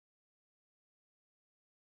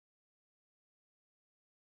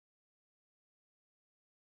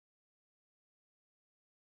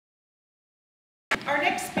Our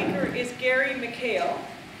next speaker is Gary McHale.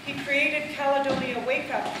 He created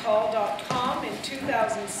CaledoniaWakeUpCall.com in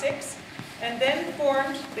 2006 and then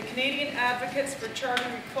formed the Canadian Advocates for Charter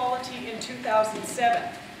Equality in 2007.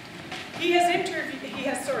 He has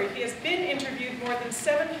been interviewed more than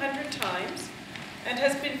 700 times and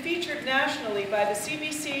has been featured nationally by the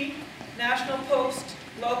CBC, National Post,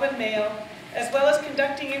 Globe and Mail, as well as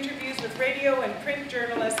conducting interviews with radio and print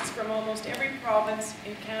journalists from almost every province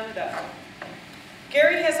in Canada.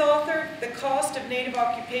 Gary has authored The Cost of Native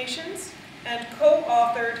Occupations and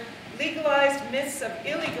co-authored Legalized Myths of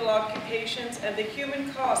Illegal Occupations and the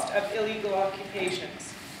Human Cost of Illegal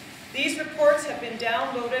Occupations. These reports have been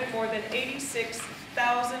downloaded more than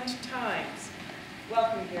 86,000 times.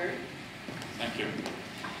 Welcome, Gary. Thank you.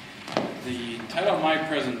 The title of my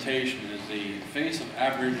presentation is The Face of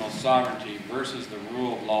Aboriginal Sovereignty versus the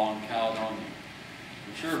Rule of Law in Caledonia.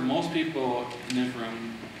 I'm sure most people in this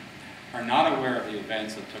room are not aware of the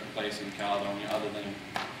events that took place in Caledonia other than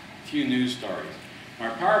a few news stories. My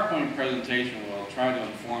PowerPoint presentation will try to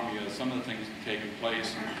inform you of some of the things that have taken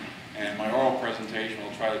place, and my oral presentation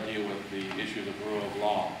will try to deal with the issues of rule of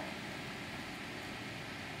law.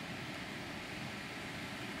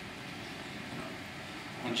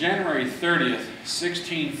 On January 30th,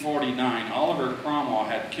 1649, Oliver Cromwell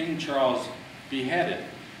had King Charles beheaded,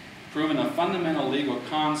 proving a fundamental legal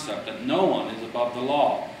concept that no one is above the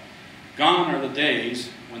law. Gone are the days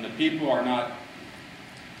when people were not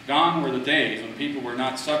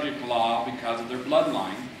subject to law because of their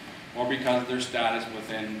bloodline or because of their status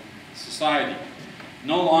within society.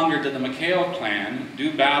 No longer did the McHale clan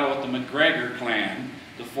do battle with the McGregor clan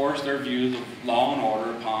to force their views of law and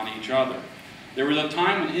order upon each other. There was a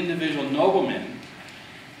time when individual noblemen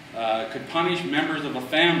could punish members of a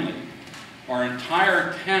family or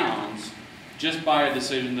entire towns just by a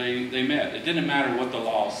decision they made. It didn't matter what the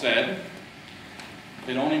law said.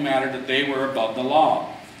 It only mattered that they were above the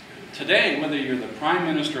law. Today, whether you're the Prime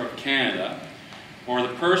Minister of Canada or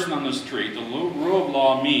the person on the street, the rule of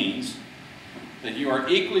law means that you are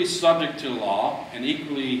equally subject to law and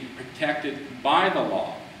equally protected by the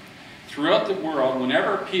law. Throughout the world,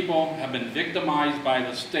 whenever people have been victimized by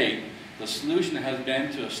the state, the solution has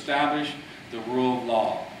been to establish the rule of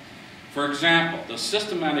law. For example, the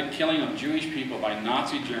systematic killing of Jewish people by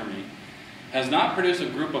Nazi Germany has not produced a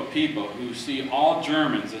group of people who see all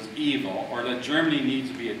Germans as evil or that Germany needs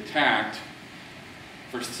to be attacked.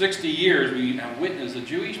 For 60 years, we have witnessed the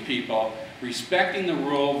Jewish people respecting the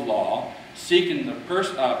rule of law, seeking to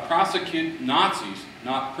prosecute Nazis,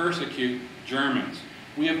 not persecute Germans.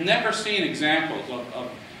 We have never seen examples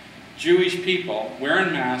of Jewish people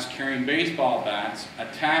wearing masks, carrying baseball bats,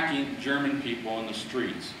 attacking German people in the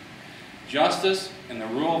streets. Justice and the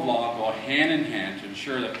rule of law go hand in hand to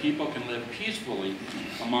ensure that people can live peacefully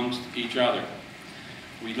amongst each other.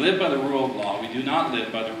 We live by the rule of law. We do not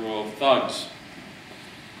live by the rule of thugs.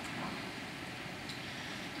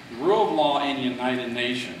 The rule of law in the United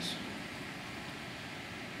Nations.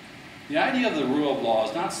 The idea of the rule of law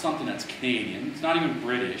is not something that's Canadian. It's not even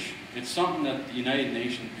British. It's something that the United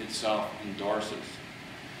Nations itself endorses.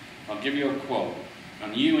 I'll give you a quote. On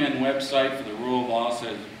the UN website for the rule of law, it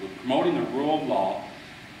says, promoting the rule of law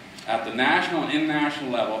at the national and international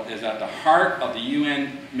level is at the heart of the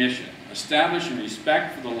UN mission. Establishing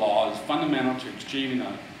respect for the law is fundamental to achieving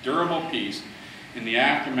a durable peace in the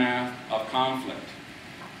aftermath of conflict,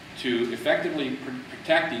 to effectively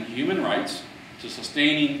protecting human rights, to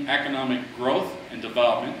sustaining economic growth and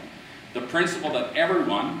development, the principle that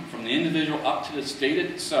everyone, from the individual up to the state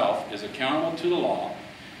itself, is accountable to the law,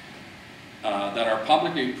 that are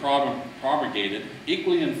publicly propagated,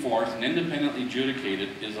 equally enforced, and independently adjudicated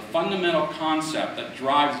is a fundamental concept that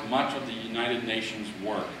drives much of the United Nations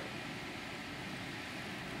work.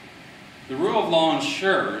 The rule of law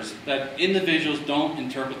ensures that individuals don't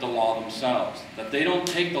interpret the law themselves, that they don't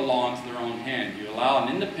take the law into their own hand. You allow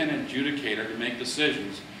an independent adjudicator to make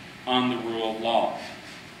decisions on the rule of law.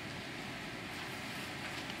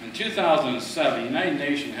 In 2007, the United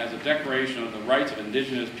Nations has a Declaration of the Rights of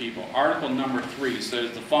Indigenous People. Article number 3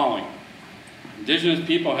 says the following: Indigenous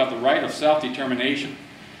people have the right of self-determination.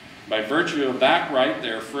 By virtue of that right,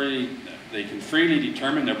 they can freely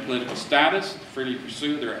determine their political status, freely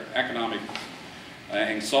pursue their economic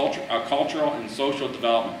and cultural and social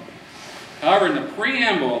development. However, in the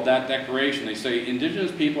preamble of that declaration, they say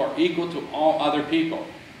Indigenous people are equal to all other people.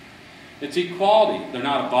 It's equality. They're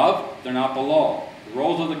not above, they're not below. The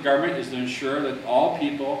roles of the government is to ensure that all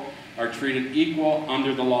people are treated equal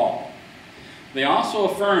under the law. They also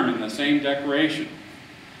affirm in the same declaration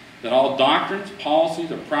that all doctrines,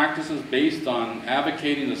 policies, or practices based on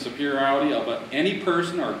advocating the superiority of any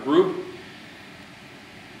person or group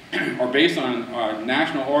or based on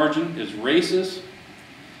national origin is racist,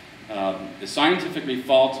 is scientifically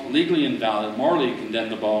false, legally invalid, morally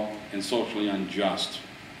condemnable, and socially unjust.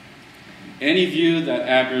 Any view that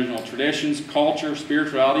Aboriginal traditions, culture,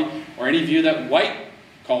 spirituality, or any view that white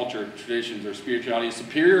culture, traditions, or spirituality is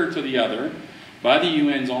superior to the other by the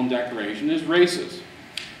UN's own declaration is racist.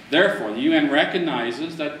 Therefore, the UN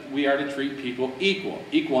recognizes that we are to treat people equal,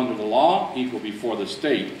 equal under the law, equal before the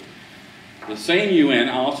state. The same UN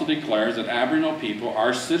also declares that Aboriginal people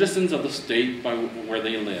are citizens of the state by where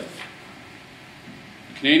they live.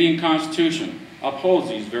 The Canadian Constitution upholds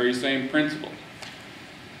these very same principles.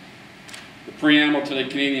 The preamble to the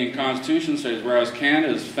Canadian Constitution says, whereas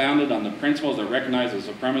Canada is founded on the principles that recognize the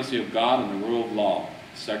supremacy of God and the rule of law.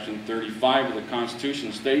 Section 35 of the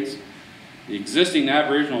Constitution states, the existing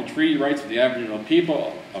Aboriginal treaty rights of the Aboriginal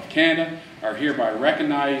people of Canada are hereby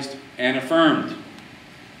recognized and affirmed.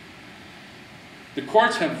 The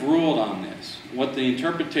courts have ruled on this, what the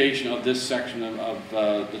interpretation of this section of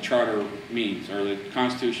the Charter means, or the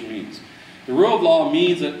Constitution means. The rule of law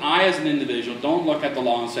means that I, as an individual, don't look at the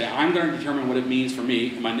law and say, I'm going to determine what it means for me,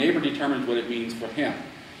 and my neighbor determines what it means for him.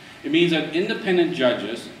 It means that independent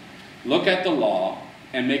judges look at the law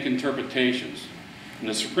and make interpretations. And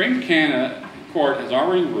the Supreme Canada Court has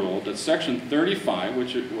already ruled that Section 35,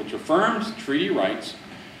 which affirms treaty rights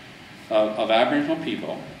of Aboriginal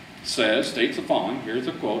people, states the following, here's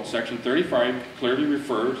a quote, Section 35 clearly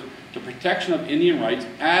refers to protection of Indian rights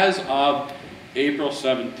as of April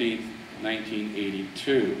 17,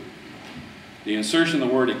 1982. The insertion of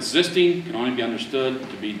the word existing can only be understood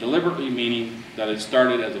to be deliberately meaning that it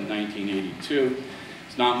started as of 1982.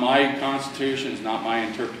 It's not my constitution, it's not my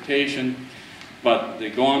interpretation, but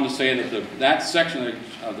they go on to say that that section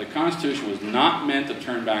of the Constitution was not meant to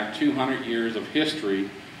turn back 200 years of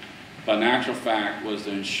history, but in actual fact was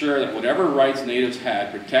to ensure that whatever rights natives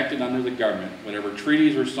had protected under the government, whatever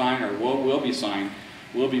treaties were signed or will be signed,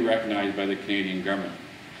 will be recognized by the Canadian government.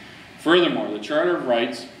 Furthermore, the Charter of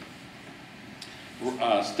Rights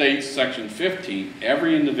states, Section 15,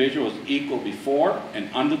 every individual is equal before and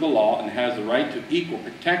under the law and has the right to equal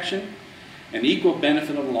protection and equal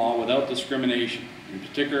benefit of the law without discrimination, in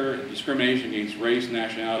particular discrimination against race,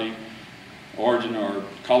 nationality, origin, or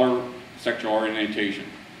color, sexual orientation.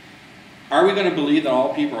 Are we going to believe that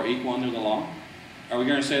all people are equal under the law? Are we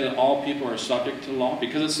going to say that all people are subject to the law?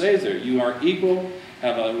 Because it says there, you are equal,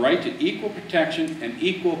 have a right to equal protection and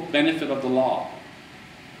equal benefit of the law.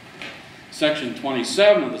 Section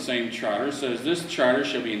 27 of the same charter says this charter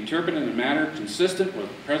shall be interpreted in a manner consistent with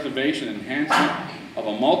the preservation and enhancement of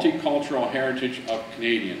a multicultural heritage of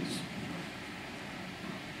Canadians.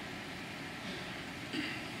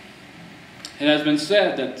 It has been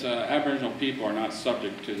said that Aboriginal people are not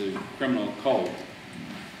subject to the criminal code.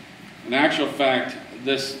 In actual fact,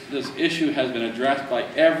 this issue has been addressed by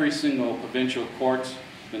every single provincial court,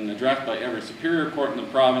 it's been addressed by every superior court in the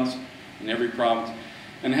province, in every province,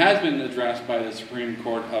 and has been addressed by the Supreme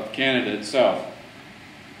Court of Canada itself.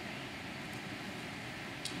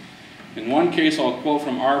 In one case, I'll quote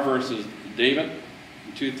from R versus David.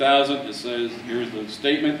 In 2000, it says, here's the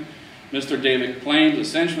statement, Mr. David claims,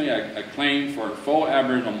 essentially a claim for full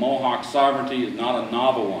Aboriginal Mohawk sovereignty is not a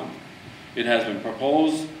novel one. It has been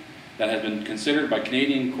proposed that has been considered by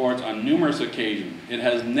Canadian courts on numerous occasions. It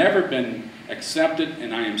has never been accepted,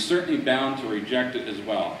 and I am certainly bound to reject it as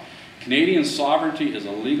well. Canadian sovereignty is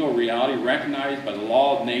a legal reality recognized by the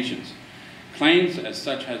law of nations. Claims as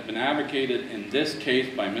such has been advocated in this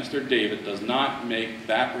case by Mr. David does not make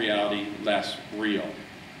that reality less real.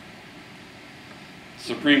 The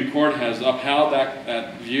Supreme Court has upheld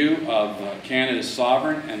that view of Canada's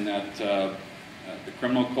sovereign and that the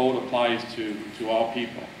criminal code applies to all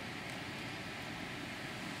people.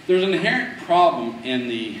 There's an inherent problem in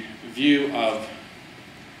the view of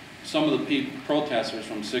some of the protesters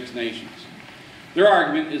from Six Nations. Their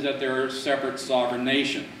argument is that they're a separate sovereign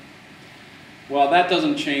nation. Well, that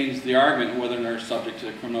doesn't change the argument whether they're subject to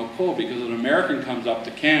the criminal code, because if an American comes up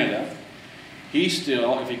to Canada, he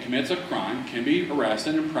still, if he commits a crime, can be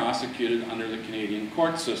arrested and prosecuted under the Canadian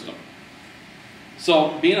court system.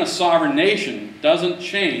 So being a sovereign nation doesn't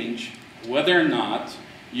change whether or not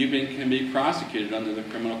you can be prosecuted under the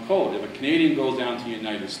criminal code. If a Canadian goes down to the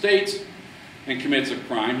United States and commits a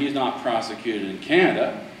crime, he's not prosecuted in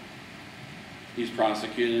Canada, he's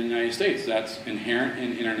prosecuted in the United States. That's inherent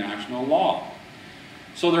in international law.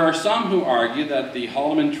 So there are some who argue that the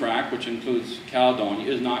Haldimand Tract, which includes Caledonia,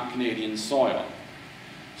 is not Canadian soil.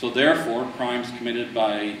 So therefore, crimes committed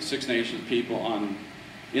by Six Nations people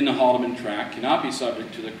in the Haldimand Tract cannot be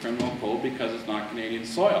subject to the criminal code because it's not Canadian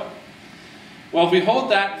soil. Well, if we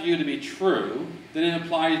hold that view to be true, then it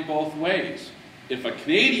applies both ways. If a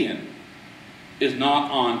Canadian is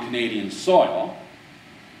not on Canadian soil,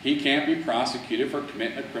 he can't be prosecuted for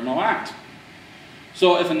committing a criminal act.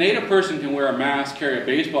 So if a Native person can wear a mask, carry a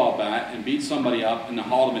baseball bat, and beat somebody up in the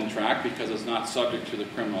Haldeman track because it's not subject to the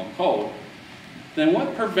criminal code, then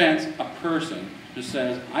what prevents a person who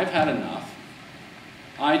says, I've had enough,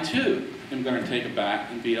 I too am going to take a bat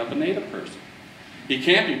and beat up a Native person? He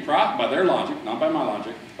can't be, by their logic, not by my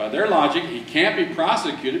logic, by their logic, he can't be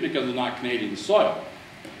prosecuted because it's not Canadian soil.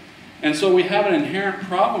 And so we have an inherent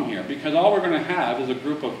problem here, because all we're going to have is a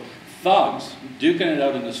group of thugs duking it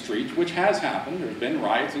out in the streets, which has happened. There's been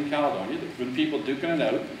riots in Caledonia. There's been people duking it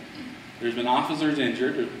out. There's been officers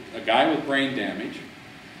injured. There's a guy with brain damage.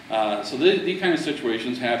 So these kind of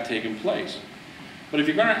situations have taken place. But if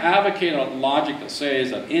you're going to advocate a logic that says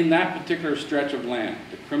that in that particular stretch of land,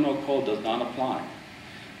 the criminal code does not apply,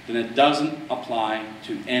 then it doesn't apply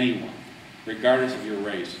to anyone, regardless of your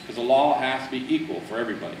race, because the law has to be equal for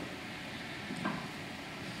everybody.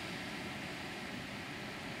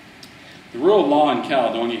 The rule of law in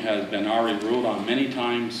Caledonia has been already ruled on many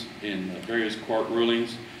times in various court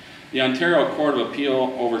rulings. The Ontario Court of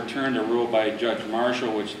Appeal overturned a rule by Judge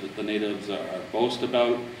Marshall, which the Natives boast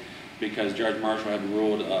about, because Judge Marshall had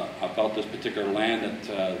ruled about this particular land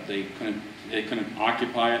that they couldn't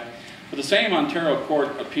occupy it. But the same Ontario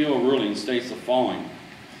Court Appeal ruling states the following: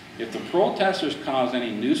 if the protesters cause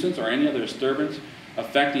any nuisance or any other disturbance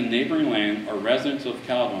affecting neighboring land or residents of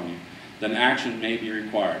Caledonia, then action may be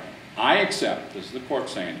required. I accept, this is the court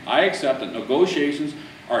saying, I accept that negotiations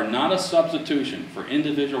are not a substitution for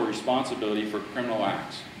individual responsibility for criminal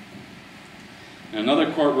acts. In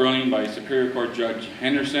another court ruling by Superior Court Judge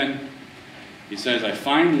Henderson, he says, I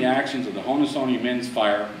find the actions of the Haudenosaunee Men's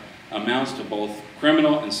Fire amounts to both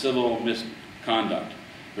criminal and civil misconduct.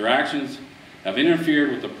 Their actions have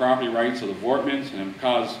interfered with the property rights of the Vortmans and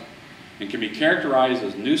can be characterized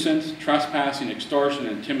as nuisance, trespassing, extortion,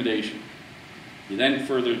 and intimidation. He then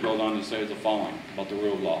further goes on to say the following about the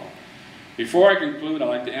rule of law. Before I conclude, I'd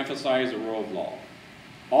like to emphasize the rule of law.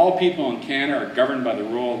 All people in Canada are governed by the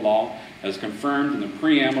rule of law as confirmed in the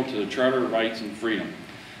preamble to the Charter of Rights and Freedom.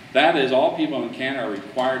 That is, all people in Canada are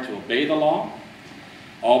required to obey the law.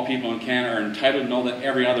 All people in Canada are entitled to know that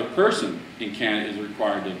every other person in Canada is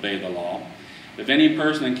required to obey the law. If any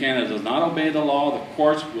person in Canada does not obey the law, the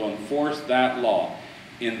courts will enforce that law.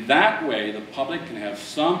 In that way, the public can have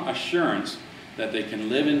some assurance that they can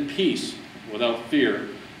live in peace without fear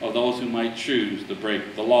of those who might choose to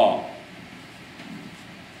break the law.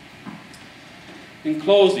 In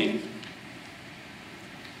closing,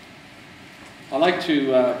 I'd like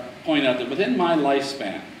to point out that within my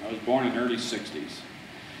lifespan, I was born in the early 60s,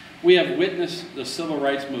 we have witnessed the civil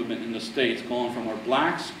rights movement in the States going from where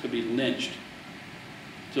blacks could be lynched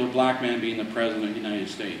to a black man being the President of the United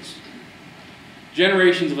States.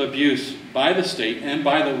 Generations of abuse by the state and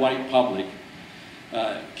by the white public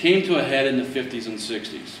came to a head in the 50s and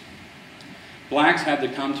 60s. Blacks had to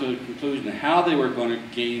come to a conclusion of how they were going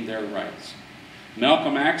to gain their rights.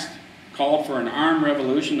 Malcolm X called for an armed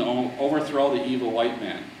revolution to overthrow the evil white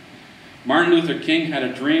man. Martin Luther King had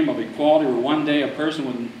a dream of equality where one day a person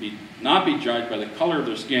would not be judged by the color of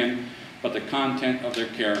their skin, but the content of their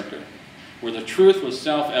character, where the truth was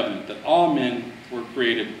self-evident that all men were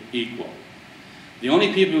created equal. The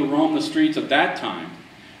only people who roamed the streets at that time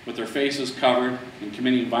with their faces covered and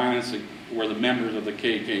committing violence were the members of the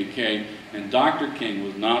KKK, and Dr. King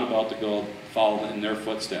was not about to go follow in their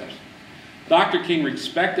footsteps. Dr. King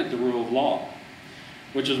respected the rule of law,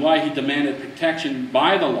 which is why he demanded protection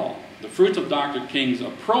by the law. The fruits of Dr. King's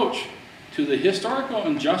approach to the historical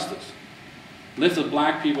injustice lifted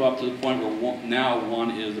black people up to the point where now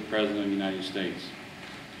one is the President of the United States.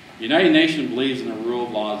 The United Nations believes in the rule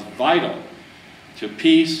of law is vital to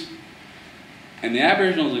peace, and the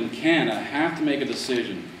Aboriginals in Canada have to make a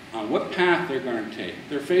decision on what path they're going to take.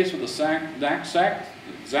 They're faced with the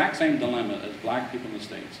exact same dilemma as black people in the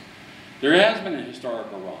States. There has been a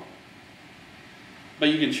historical wrong, but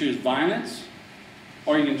you can choose violence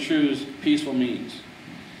or you can choose peaceful means.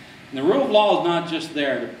 And the rule of law is not just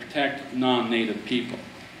there to protect non-Native people,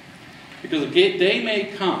 because a day may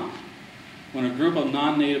come when a group of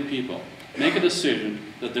non-Native people make a decision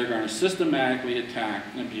that they're going to systematically attack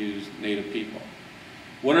and abuse Native people.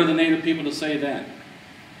 What are the Native people to say then?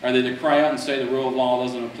 Are they to cry out and say the rule of law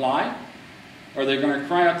doesn't apply? Or are they going to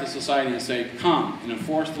cry out to society and say, come and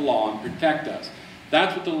enforce the law and protect us?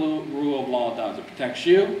 That's what the rule of law does. It protects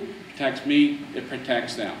you, it protects me, it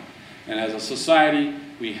protects them. And as a society,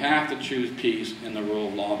 we have to choose peace in the rule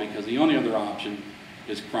of law, because the only other option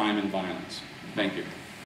is crime and violence. Thank you.